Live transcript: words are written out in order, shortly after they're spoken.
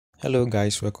Hello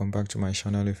guys, welcome back to my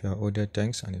channel. If you are older,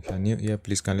 thanks, and if you are new here,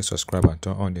 please kindly subscribe and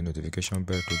turn on the notification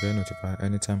bell to get notified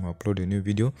anytime I upload a new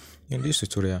video. In this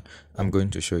tutorial, I'm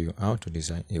going to show you how to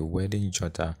design a wedding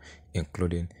jotter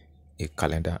including a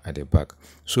calendar at the back.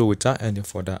 So without any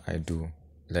further ado,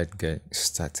 let's get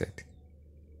started.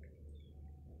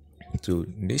 So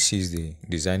this is the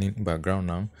designing background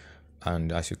now,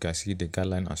 and as you can see, the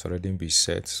guideline has already been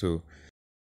set. So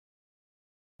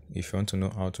if you want to know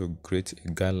how to create a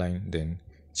guideline, then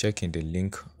check in the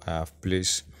link. I have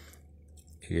placed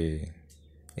a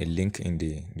link in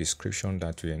the description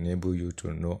that will enable you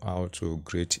to know how to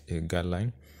create a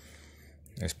guideline,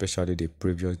 especially the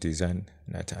previous design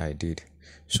that I did.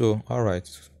 So alright,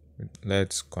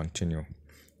 let's continue.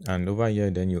 And over here,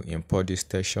 then you import this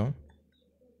section,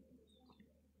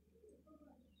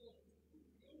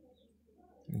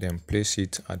 then place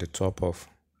it at the top of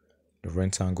the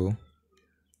rectangle.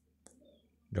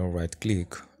 Then right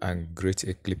click and create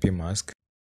a clipping mask.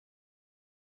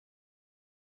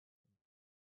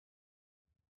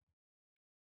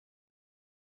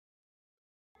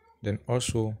 Then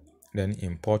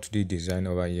import the design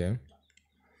over here.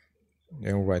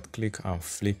 Then right click and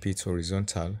flip it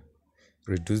horizontal,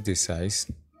 reduce the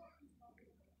size.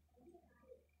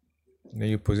 Then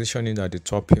you position it at the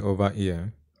top over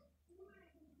here.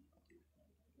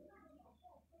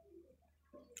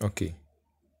 Okay,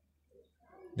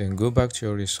 then go back to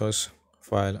your resource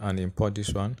file and import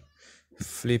this one,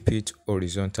 flip it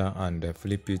horizontal and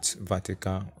flip it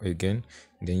vertical again.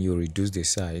 Then you reduce the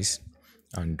size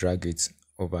and drag it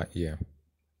over here.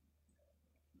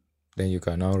 Then you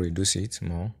can now reduce it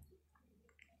more.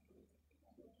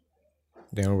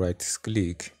 Then right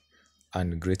click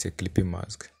and create a clipping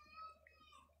mask.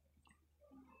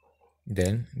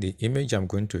 Then the image I'm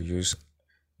going to use,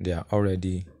 they are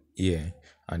already here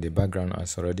and the background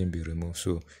has already been removed.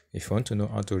 So if you want to know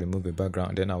how to remove a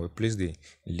background, then I will place the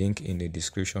link in the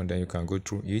description. Then you can go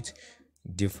through it,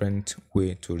 different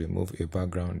way to remove a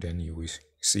background, then you will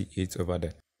see it over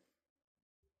there.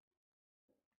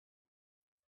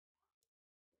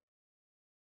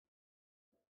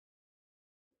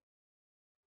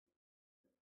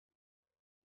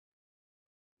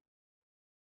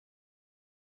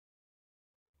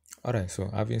 Alright, so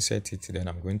having set it, then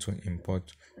I'm going to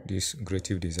import this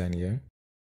creative design here.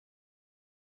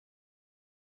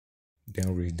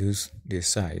 Then reduce the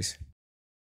size.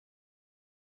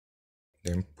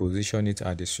 Then position it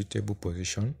at the suitable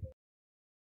position.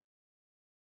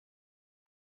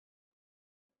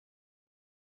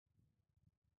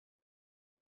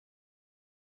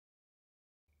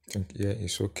 I think here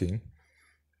is okay.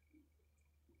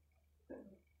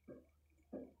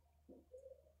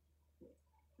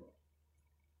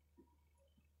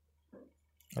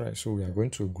 Alright, so we are going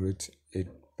to create a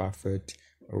perfect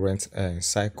rent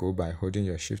cycle by holding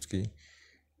your shift key.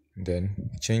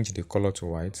 Then change the color to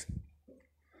white.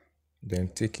 Then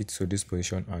take it to this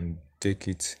position and take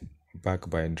it back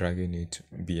by dragging it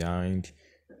behind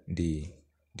the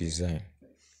design.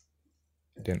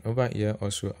 Then over here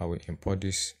also I will import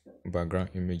this background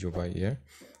image over here,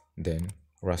 then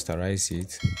rasterize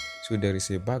it. So there is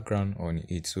a background on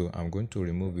it, so I'm going to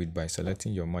remove it by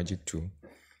selecting your magic tool.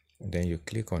 Then you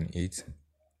click on it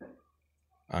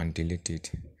and delete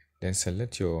it. Then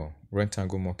select your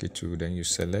rectangle marquee tool, then you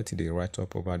select the right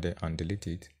up over there and delete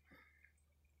it.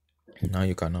 Now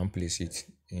you can now place it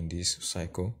in this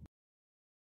cycle.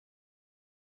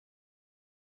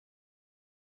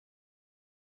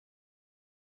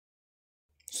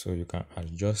 So you can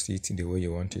adjust it the way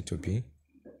you want it to be.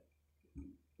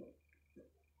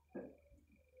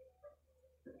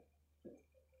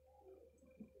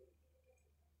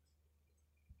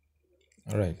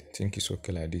 Alright, I think it's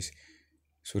okay like this.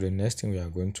 So the next thing we are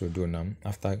going to do now,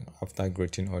 after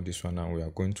creating all this one, now we are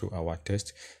going to our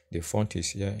text. The font is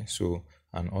here, so,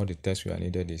 and all the text we are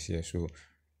needed is here. So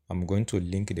I'm going to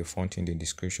link the font in the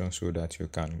description so that you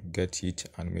can get it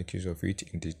and make use of it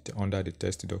in the under the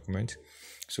text document.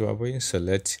 So I'm going to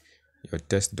select your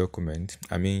text document,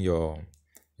 I mean your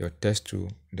text tool,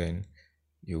 then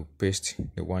you paste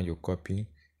the one you copy,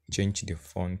 change the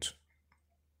font.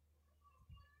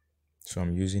 So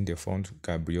I'm using the font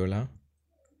Gabriola.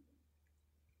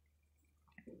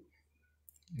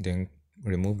 Then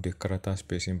remove the character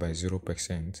spacing by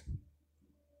 0%.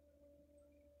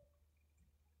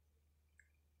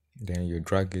 Then you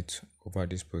drag it over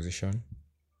this position.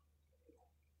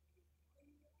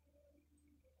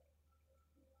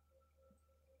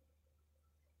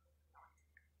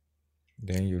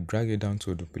 Then you drag it down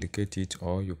to duplicate it,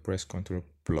 or you press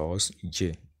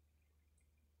Ctrl+J.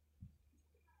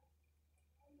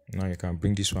 Now you can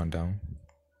bring this one down.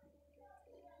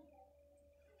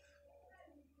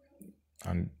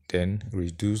 and then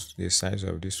reduce the size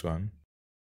of this one.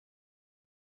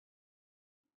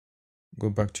 Go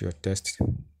back to your text,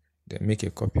 then make a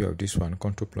copy of this one,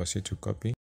 Ctrl+C to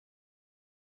copy,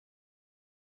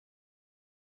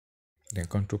 then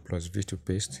Ctrl+V to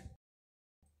paste.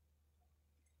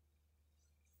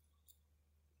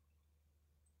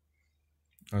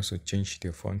 Also change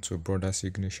the font to border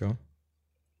signature.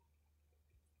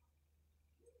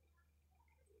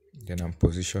 Then I'm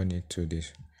position it to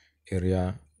this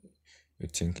area you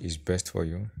think is best for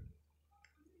you.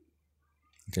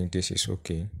 I think this is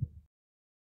okay.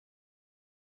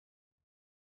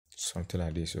 Something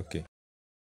like this, okay.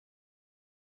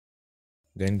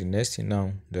 Then the next thing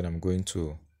now that I'm going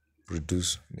to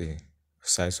reduce the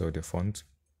size of the font.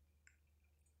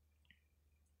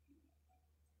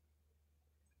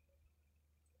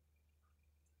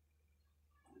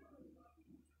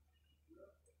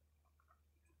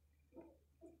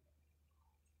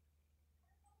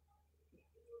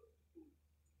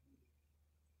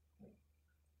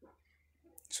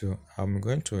 So I'm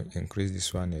going to increase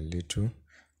this one a little.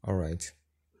 All right.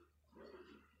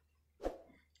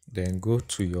 Then go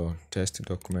to your text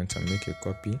document and make a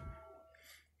copy.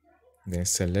 Then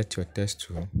select your text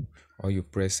tool, or you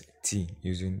press T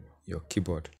using your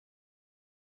keyboard.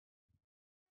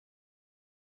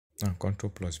 And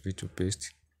Ctrl+V to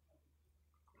paste.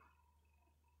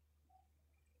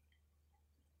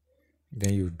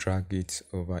 Then you drag it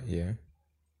over here.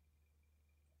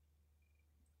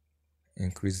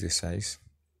 Increase the size.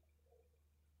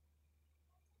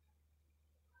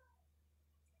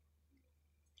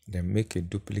 Then make a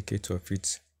duplicate of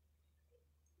it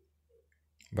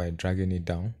by dragging it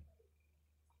down.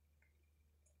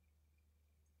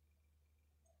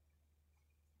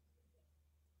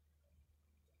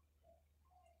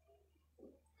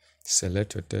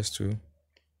 Select your text tool.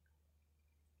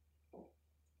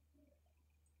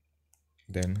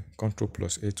 Then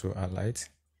Ctrl+A to highlight.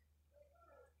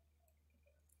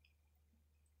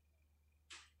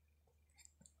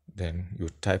 Then you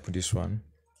type this one.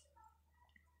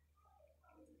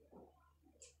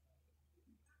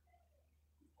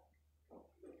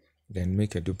 Then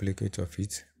make a duplicate of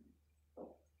it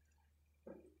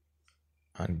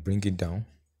and bring it down.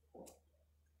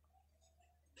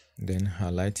 Then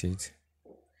highlight it.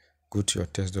 Go to your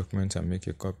text document and make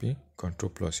a copy.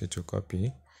 Ctrl+A to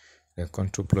copy. Then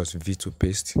Ctrl+V to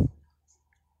paste.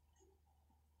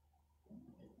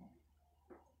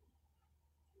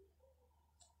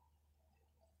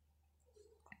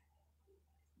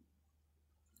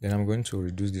 Then I'm going to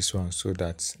reduce this one so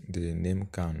that the name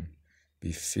can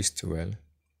be fixed well.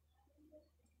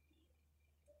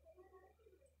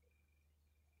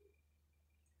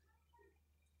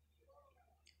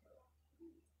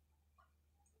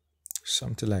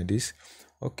 Something like this.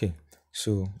 Okay,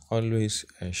 so always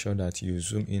ensure that you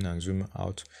zoom in and zoom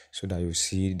out so that you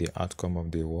see the outcome of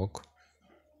the work.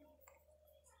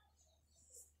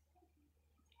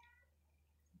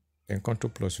 Then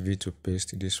Ctrl+V to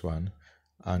paste this one,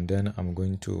 and then I'm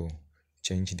going to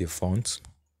change the font,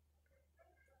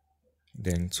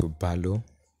 then to Barlow,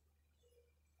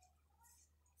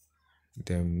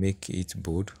 then make it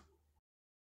bold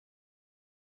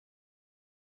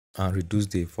and reduce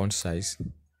the font size.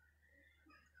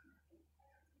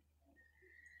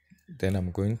 Then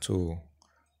I'm going to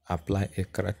apply a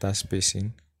character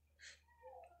spacing.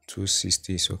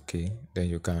 260 is okay. Then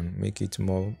you can make it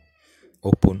more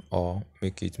open or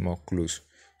make it more close.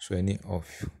 So any of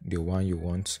the one you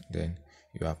want, then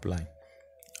you apply.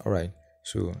 All right.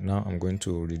 So now I'm going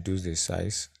to reduce the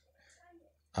size,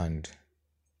 and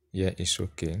yeah, it's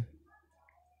okay.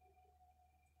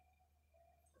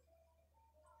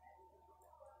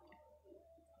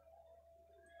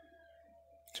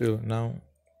 So now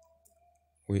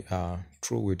we are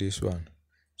through with this one.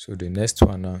 So the next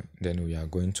one now, then we are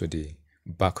going to the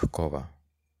back cover.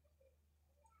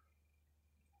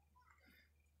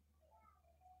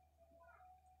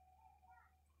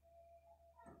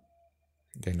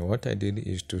 Then what I did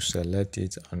is to select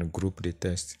it and group the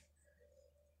text.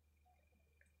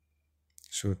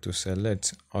 So to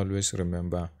select, always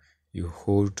remember you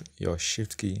hold your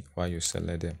shift key while you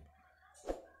select them.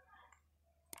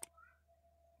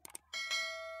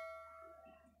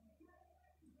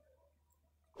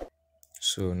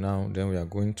 So now then we are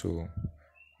going to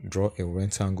draw a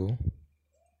rectangle.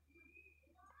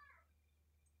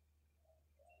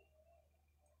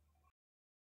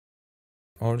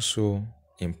 Also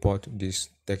import this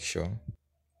texture,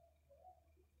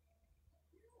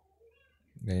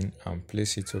 then and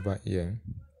place it over here.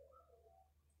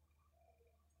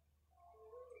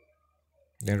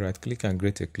 Then right click and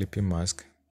create a clipping mask.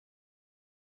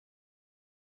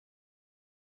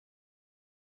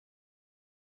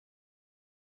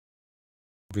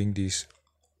 bring this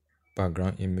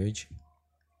background image,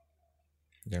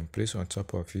 then place on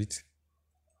top of it.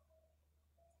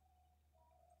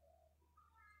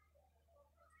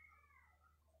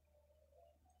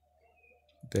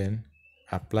 Then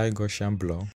apply Gaussian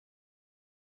blur.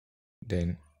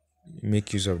 Then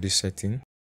make use of this setting.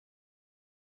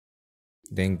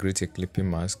 Then create a clipping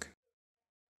mask.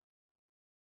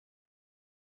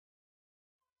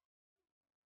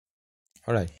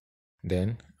 Alright,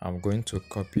 then I'm going to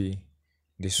copy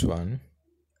this one.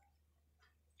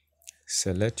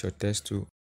 Select your text tool,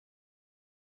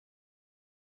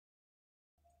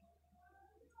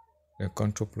 then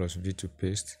Ctrl+V to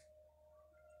paste.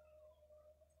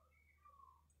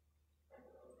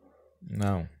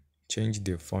 Now change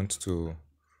the font to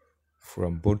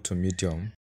from bold to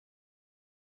medium.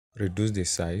 Reduce the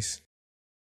size.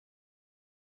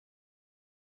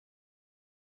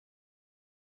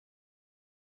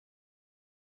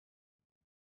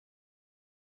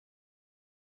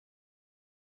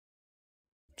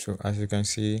 So as you can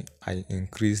see, I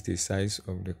increase the size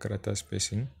of the character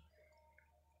spacing,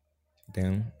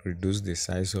 then reduce the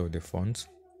size of the font,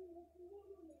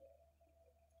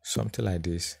 something like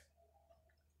this.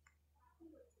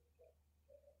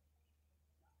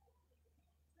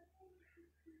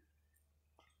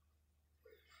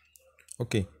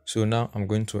 Okay, so now I'm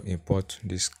going to import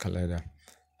this calendar,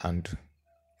 and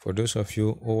for those of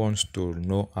you who wants to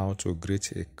know how to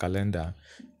create a calendar,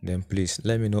 then please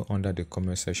let me know under the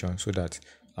comment section, so that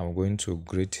I'm going to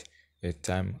create a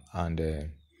time and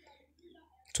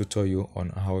tutor you on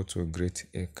how to create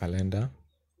a calendar.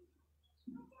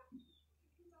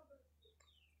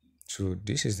 So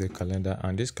this is the calendar,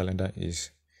 and this calendar is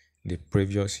the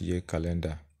previous year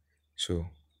calendar. So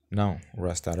now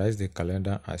rasterize the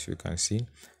calendar, as you can see.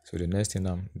 So the next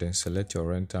thing, then select your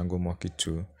rectangle marquee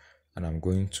tool, and I'm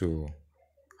going to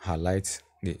highlight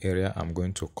the area I'm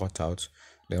going to cut out,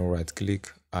 then right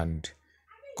click and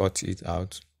cut it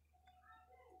out.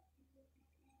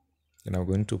 Then I'm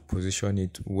going to position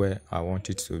it where I want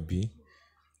it to be,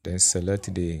 then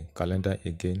select the calendar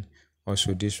again.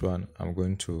 Also this one, I'm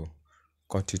going to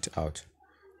cut it out,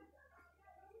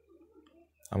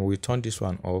 and we turn this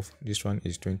one off. This one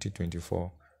is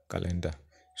 2024 calendar.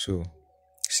 So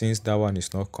since that one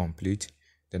is not complete,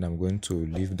 then I'm going to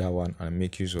leave that one and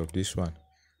make use of this one.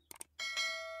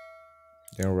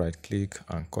 Then right click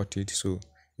and cut it. So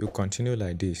you continue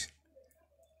like this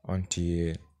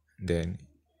until then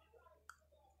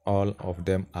all of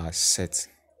them are set.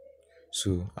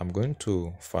 So I'm going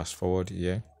to fast forward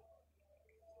here.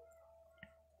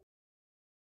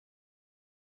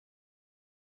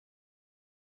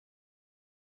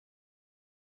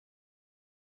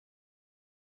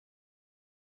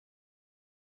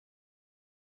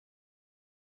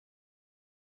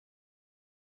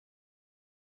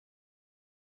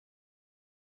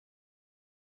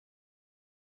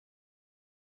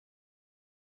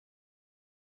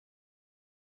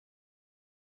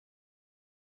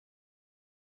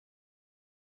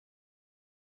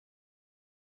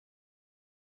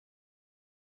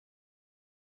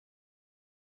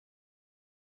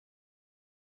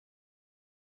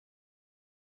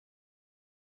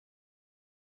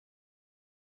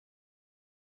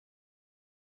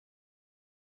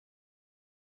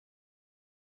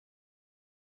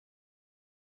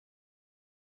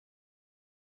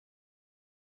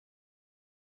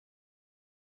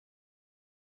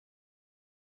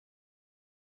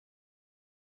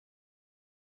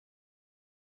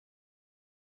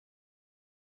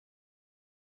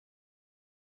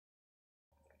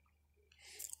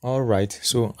 All right,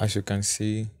 so as you can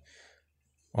see,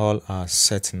 all are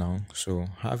set now. So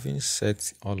having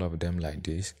set all of them like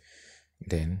this,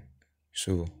 then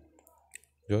so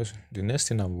just the next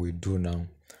thing I will do now,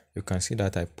 you can see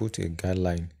that I put a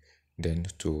guideline then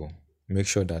to make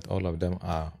sure that all of them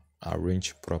are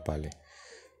arranged properly.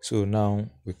 So now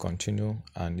we continue,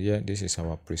 and here this is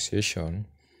our appreciation.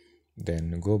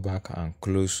 Then go back and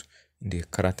close the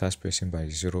character spacing by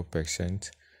 0%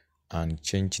 and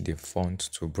change the font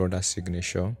to broader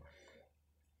signature.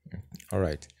 All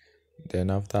right, then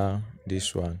after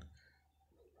this one,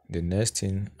 the next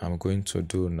thing I'm going to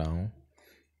do now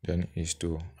then is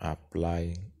to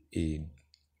apply a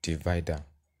divider.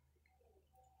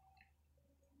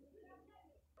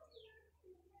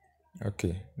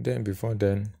 Okay, then before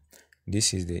then,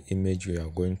 this is the image we are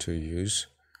going to use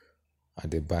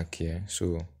at the back here.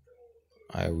 So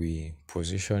I will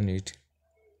position it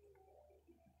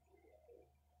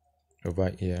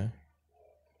over here,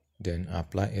 then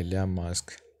apply a layer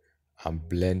mask and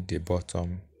blend the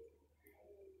bottom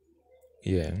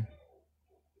here.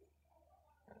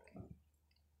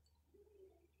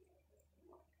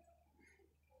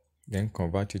 then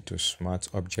convert it to smart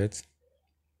object,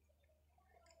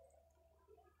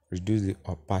 reduce the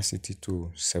opacity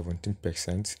to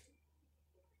 17%.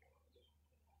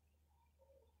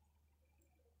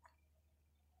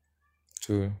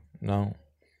 So now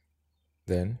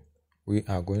then we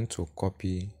are going to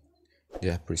copy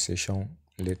the appreciation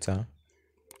later,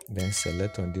 then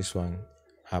select on this one,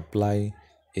 apply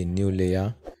a new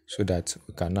layer so that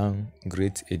we can now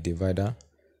create a divider.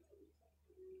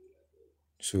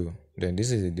 So then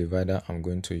this is the divider I'm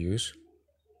going to use.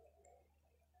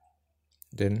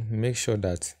 Then make sure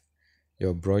that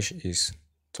your brush is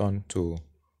turned to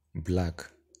black.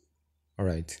 All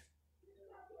right.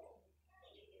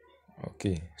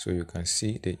 Okay, so you can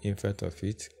see the effect of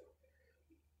it.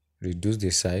 Reduce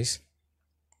the size.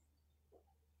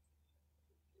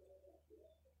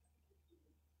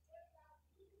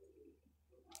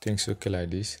 Things okay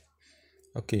like this.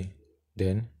 Okay,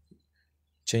 then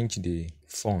change the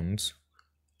fonts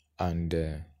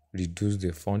and reduce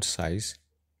the font size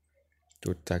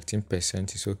to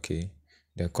 13% is okay.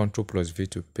 Then Ctrl plus V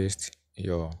to paste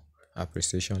your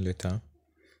appreciation later.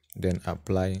 Then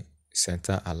apply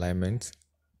center alignment.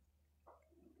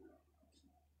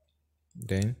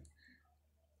 Then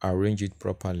arrange it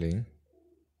properly.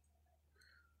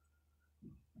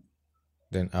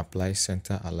 Then apply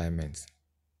center alignment.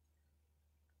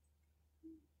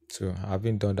 So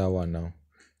having done that one now,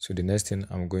 so the next thing,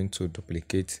 I'm going to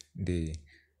duplicate the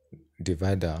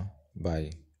divider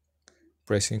by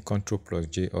pressing Ctrl plus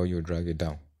J, or you drag it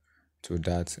down to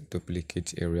that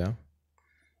duplicate area.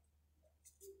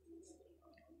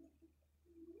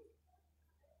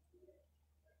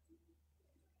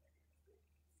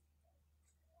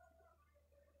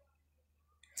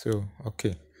 So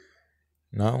okay,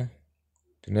 now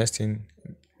the next thing,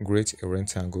 create a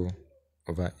rectangle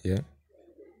over here.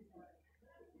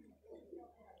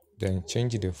 Then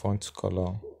change the font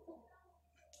color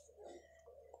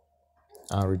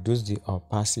and reduce the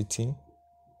opacity.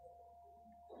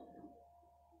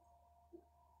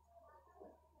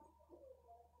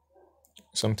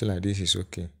 Something like this is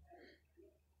okay.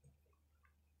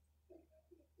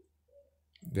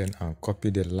 Then I'll copy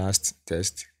the last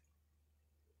text.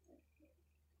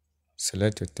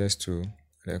 Select the text tool,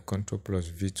 then Ctrl plus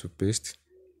V to paste.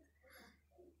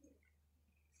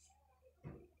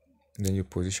 Then you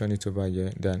position it over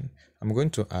here. Then I'm going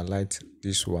to highlight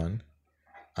this one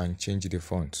and change the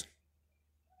font.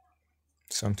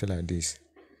 Something like this.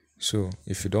 So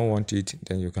if you don't want it,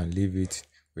 then you can leave it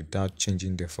without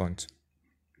changing the font.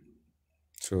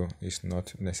 So it's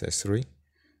not necessary.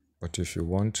 But if you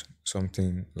want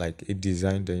something like a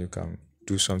design, then you can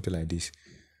do something like this.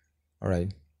 All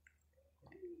right.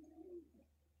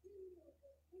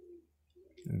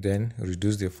 Then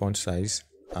reduce the font size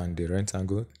and the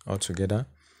rectangle altogether.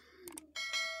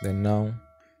 Then now,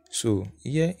 so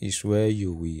here is where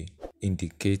you will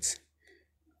indicate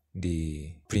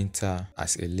the printer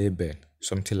as a label,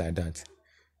 something like that.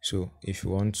 So if you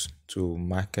want to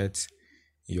market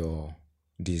your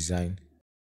design,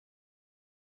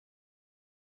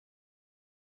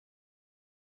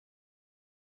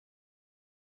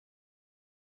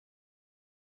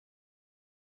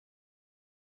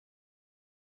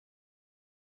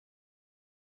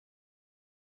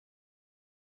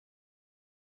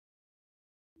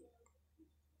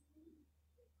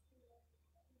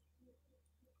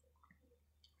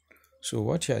 so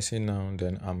what you are seeing now,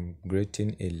 then I'm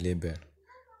creating a label.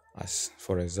 As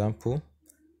for example,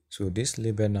 so this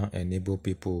label now enable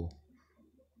people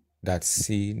that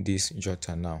see this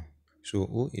jotter now. So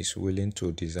who is willing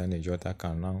to design a jotter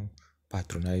can now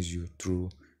patronize you through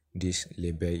this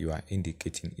label you are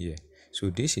indicating here.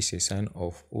 So this is a sign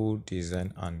of who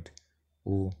design and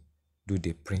who do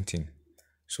the printing.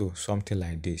 So something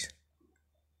like this.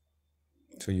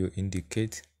 So you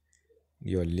indicate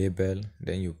your label,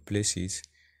 then you place it.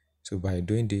 So by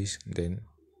doing this, then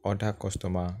other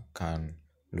customer can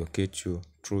locate you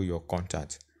through your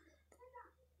contact.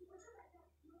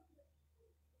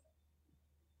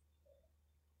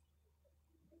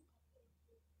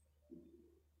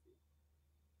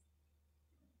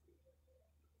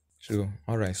 So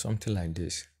all right, something like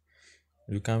this.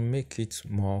 You can make it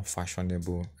more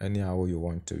fashionable anyhow you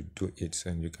want to do it,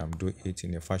 and you can do it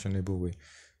in a fashionable way.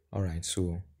 All right,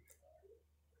 so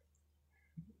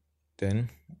then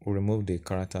we'll remove the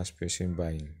character spacing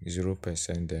by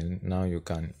 0%. Then now you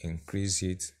can increase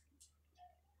it,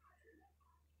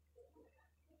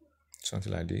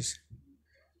 something like this.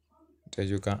 Then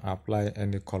you can apply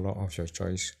any color of your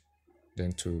choice,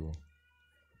 then to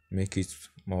make it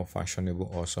more fashionable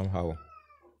or somehow.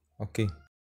 Okay,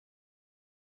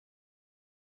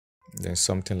 then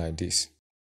something like this.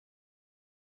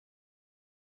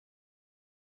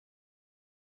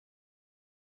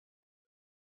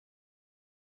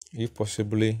 If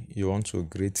possibly you want to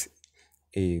create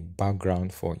a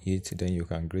background for it, then you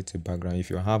can create a background. If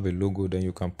you have a logo, then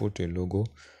you can put a logo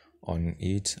on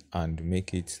it and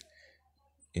make it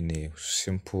in a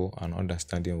simple and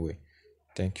understanding way.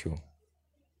 Thank you.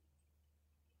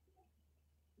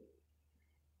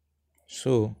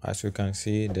 So as you can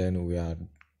see, then we are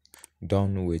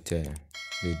done with the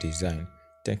design.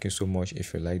 Thank you so much.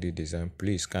 If you like the design,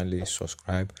 please kindly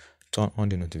subscribe, turn on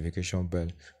the notification bell,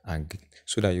 and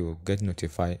so that you will get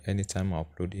notified anytime I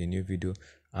upload a new video.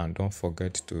 And don't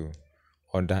forget to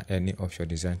order any of your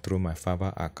design through my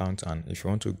Fiverr account, and if you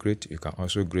want to grade, you can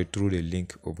also grade through the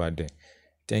link over there.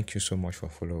 Thank you so much for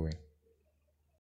following.